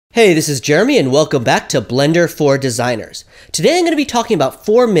Hey, this is Jeremy and welcome back to Blender for Designers. Today I'm going to be talking about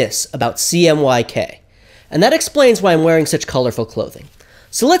 4 myths about CMYK, and that explains why I'm wearing such colorful clothing.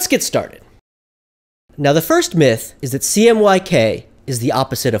 So let's get started. Now the first myth is that CMYK is the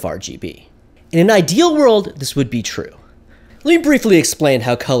opposite of RGB. In an ideal world, this would be true. Let me briefly explain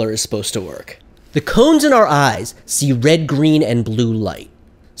how color is supposed to work. The cones in our eyes see red, green, and blue light.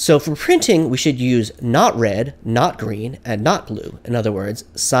 So for printing, we should use not red, not green, and not blue. In other words,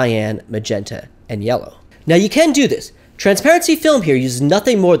 cyan, magenta, and yellow. Now you can do this. Transparency film here uses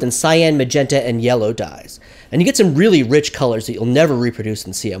nothing more than cyan, magenta, and yellow dyes. And you get some really rich colors that you'll never reproduce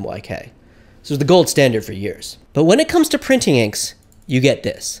in CMYK. This was the gold standard for years. But when it comes to printing inks, you get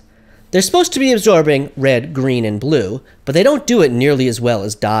this. They're supposed to be absorbing red, green, and blue, but they don't do it nearly as well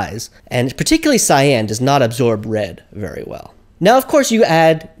as dyes. And particularly cyan does not absorb red very well. Now, of course, you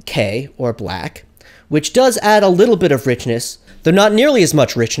add K, or black, which does add a little bit of richness, though not nearly as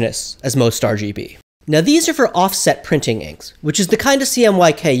much richness as most RGB. Now, these are for offset printing inks, which is the kind of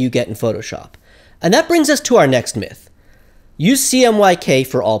CMYK you get in Photoshop. And that brings us to our next myth. Use CMYK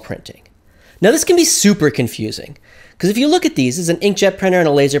for all printing. Now, this can be super confusing, because if you look at these, as an inkjet printer and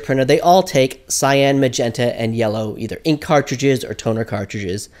a laser printer, they all take cyan, magenta, and yellow, either ink cartridges or toner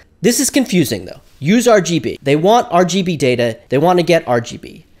cartridges. This is confusing though. Use RGB. They want RGB data. They want to get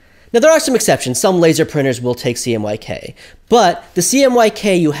RGB. Now there are some exceptions. Some laser printers will take CMYK, but the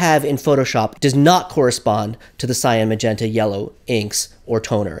CMYK you have in Photoshop does not correspond to the cyan, magenta, yellow inks or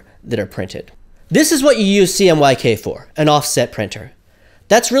toner that are printed. This is what you use CMYK for, an offset printer.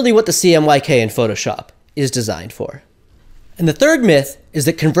 That's really what the CMYK in Photoshop is designed for. And the third myth is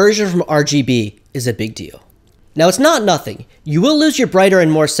that conversion from RGB is a big deal. Now it's not nothing. You will lose your brighter and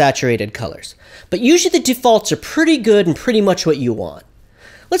more saturated colors, but usually the defaults are pretty good and pretty much what you want.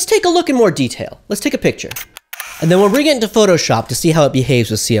 Let's take a look in more detail. Let's take a picture. And then we'll bring it into Photoshop to see how it behaves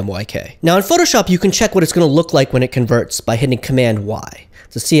with CMYK. Now in Photoshop, you can check what it's going to look like when it converts by hitting Command Y.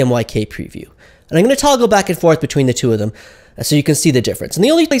 It's a CMYK preview. And I'm going to toggle back and forth between the two of them so you can see the difference. And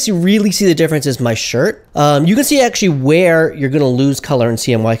the only place you really see the difference is my shirt. You can see actually where you're going to lose color in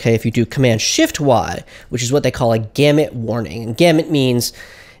CMYK if you do Command-Shift-Y, which is what they call a gamut warning. And gamut means,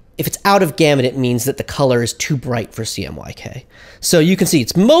 if it's out of gamut, it means that the color is too bright for CMYK. So you can see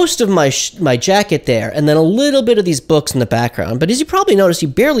it's most of my jacket there, and then a little bit of these books in the background. But as you probably noticed, you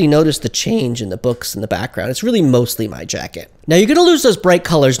barely notice the change in the books in the background. It's really mostly my jacket. Now you're going to lose those bright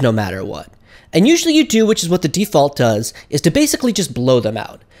colors no matter what. And usually you do, which is what the default does, is to basically just blow them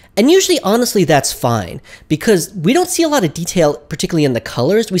out. And usually, honestly, that's fine, because we don't see a lot of detail, particularly in the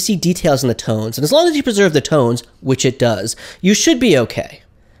colors. We see details in the tones, and as long as you preserve the tones, which it does, you should be okay.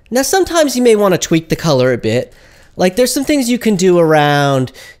 Now, sometimes you may want to tweak the color a bit. Like, there's some things you can do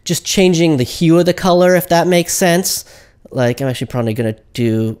around just changing the hue of the color, if that makes sense. Like, I'm actually probably going to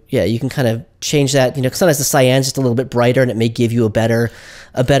do, yeah, you can kind of change that. You know, sometimes the cyan's just a little bit brighter, and it may give you a better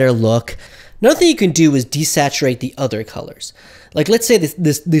look. Another thing you can do is desaturate the other colors. Like, let's say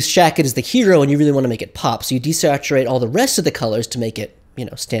this jacket is the hero and you really want to make it pop, so you desaturate all the rest of the colors to make it, you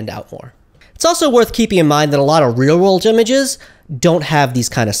know, stand out more. It's also worth keeping in mind that a lot of real-world images don't have these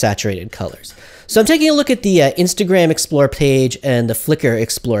kind of saturated colors. So I'm taking a look at the Instagram Explore page and the Flickr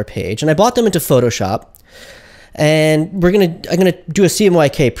Explore page, and I bought them into Photoshop. And I'm gonna do a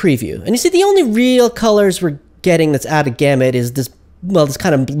CMYK preview. And you see the only real colors we're getting that's out of gamut is this, well, this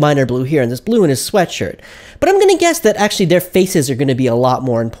kind of minor blue here and this blue in his sweatshirt. But I'm going to guess that actually their faces are going to be a lot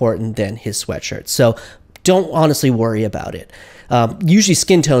more important than his sweatshirt. So don't honestly worry about it. Usually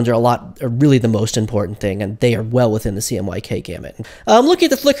skin tones are really the most important thing, and they are well within the CMYK gamut.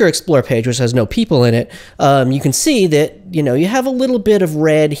 Looking at the Flickr Explore page, which has no people in it, you can see that, you know, you have a little bit of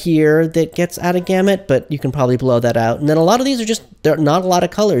red here that gets out of gamut, but you can probably blow that out. And then a lot of these are just, there are not a lot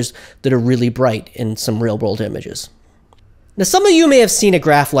of colors that are really bright in some real-world images. Now, some of you may have seen a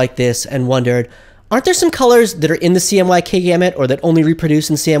graph like this and wondered, aren't there some colors that are in the CMYK gamut or that only reproduce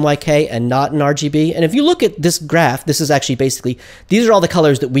in CMYK and not in RGB? And if you look at this graph, this is actually basically, these are all the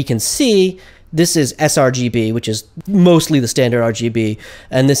colors that we can see. This is sRGB, which is mostly the standard RGB,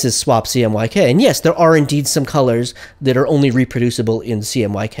 and this is swap CMYK. And yes, there are indeed some colors that are only reproducible in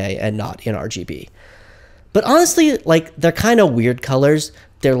CMYK and not in RGB. But honestly, like, they're kind of weird colors.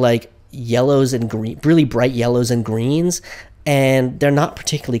 They're like yellows and green, really bright yellows and greens, and they're not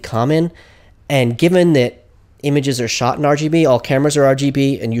particularly common. And given that images are shot in RGB, all cameras are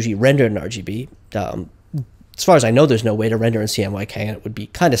RGB and usually rendered in RGB, as far as I know, there's no way to render in CMYK, and it would be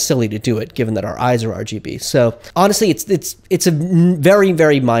kind of silly to do it given that our eyes are RGB. So honestly, it's a very,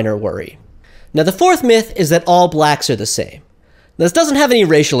 very minor worry. Now the fourth myth is that all blacks are the same. This doesn't have any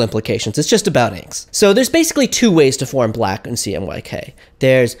racial implications, it's just about inks. So there's basically two ways to form black in CMYK.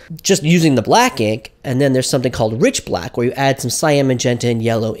 There's just using the black ink, and then there's something called rich black, where you add some cyan, magenta, and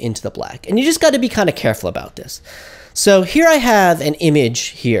yellow into the black. And you just got to be kind of careful about this. So here I have an image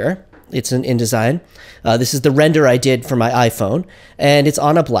here. It's in InDesign. This is the render I did for my iPhone, and it's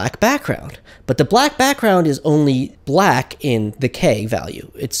on a black background. But the black background is only black in the K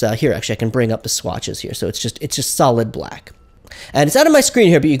value. It's here, actually, I can bring up the swatches here. So it's just solid black. And it's out of my screen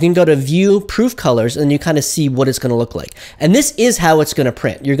here, but you can go to View, Proof Colors, and you kind of see what it's going to look like. And this is how it's going to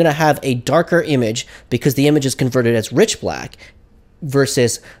print. You're going to have a darker image because the image is converted as rich black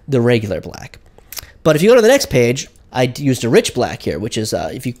versus the regular black. But if you go to the next page, I used a rich black here, which is,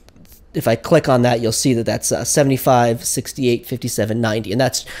 if I click on that, you'll see that that's 75, 68, 57, 90. And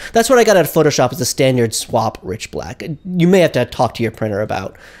that's what I got out of Photoshop as a standard swap rich black. You may have to talk to your printer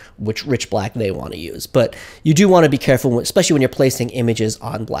about which rich black they want to use. But you do want to be careful, especially when you're placing images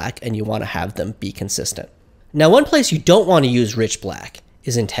on black and you want to have them be consistent. Now, one place you don't want to use rich black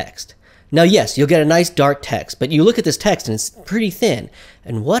is in text. Now, yes, you'll get a nice dark text, but you look at this text and it's pretty thin.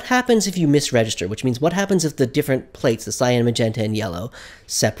 And what happens if you misregister? Which means what happens if the different plates, the cyan, magenta, and yellow,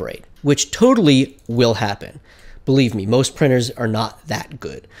 separate? Which totally will happen. Believe me, most printers are not that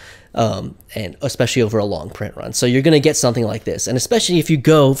good. And especially over a long print run. So you're going to get something like this. And especially if you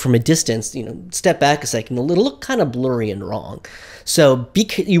go from a distance, step back a second, it'll look kind of blurry and wrong. So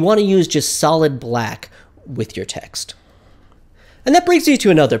you want to use just solid black with your text. And that brings you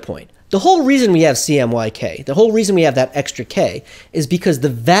to another point. The whole reason we have CMYK, the whole reason we have that extra K, is because the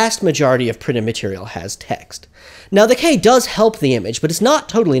vast majority of printed material has text. Now, the K does help the image, but it's not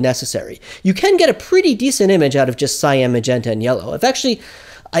totally necessary. You can get a pretty decent image out of just cyan, magenta, and yellow. I've actually,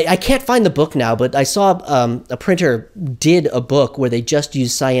 I can't find the book now, but I saw a printer did a book where they just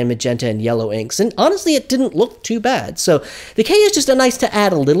used cyan, magenta, and yellow inks, and honestly, it didn't look too bad. So the K is just nice to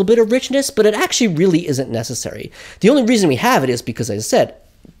add a little bit of richness, but it actually really isn't necessary. The only reason we have it is because, as I said,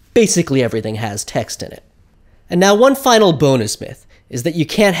 basically everything has text in it. And now one final bonus myth is that you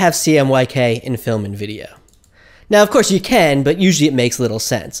can't have CMYK in film and video. Now, of course you can, but usually it makes little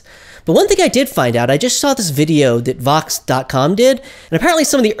sense. But one thing I did find out, I just saw this video that Vox.com did, and apparently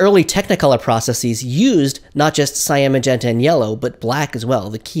some of the early Technicolor processes used not just cyan, magenta, and yellow, but black as well,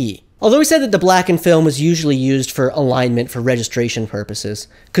 the key. Although we said that the black in film was usually used for alignment for registration purposes,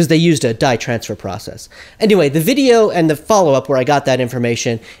 because they used a dye transfer process. Anyway, the video and the follow-up where I got that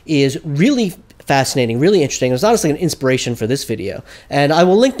information is really fascinating, really interesting. It was honestly an inspiration for this video, and I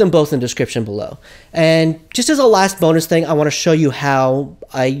will link them both in the description below. And just as a last bonus thing, I want to show you how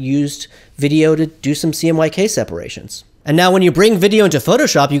I used video to do some CMYK separations. And now when you bring video into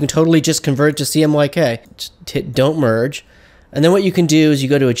Photoshop, you can totally just convert it to CMYK. Just hit Don't Merge. And then what you can do is you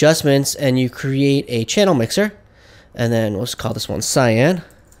go to Adjustments and you create a channel mixer. And then we'll just call this one Cyan.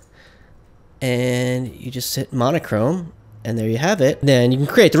 And you just hit Monochrome. And there you have it. Then you can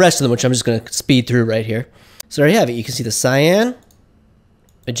create the rest of them, which I'm just going to speed through right here. So there you have it. You can see the cyan,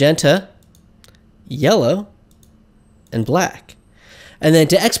 magenta, yellow, and black. And then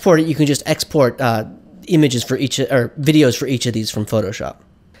to export it, you can just export images for each, or videos for each of these from Photoshop.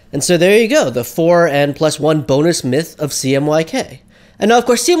 And so there you go, the 4n+1 bonus myth of CMYK. And now, of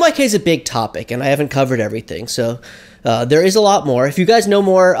course, CMYK is a big topic, and I haven't covered everything, so there is a lot more. If you guys know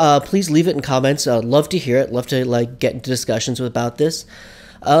more, please leave it in comments. I'd love to hear it, love to get into discussions about this.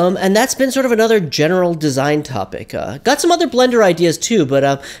 And that's been sort of another general design topic. Got some other Blender ideas too,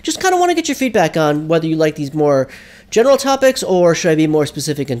 but just kind of want to get your feedback on whether you like these more general topics or should I be more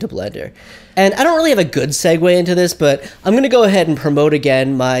specific into Blender. And I don't really have a good segue into this, but I'm going to go ahead and promote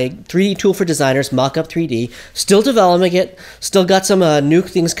again my 3D tool for designers, Mockup 3D. Still developing it, still got some new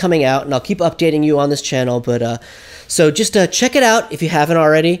things coming out, and I'll keep updating you on this channel. But so just check it out if you haven't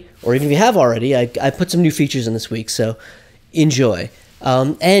already, or even if you have already. I put some new features in this week, so enjoy.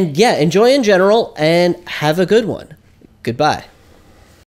 And yeah, enjoy in general, and have a good one. Goodbye.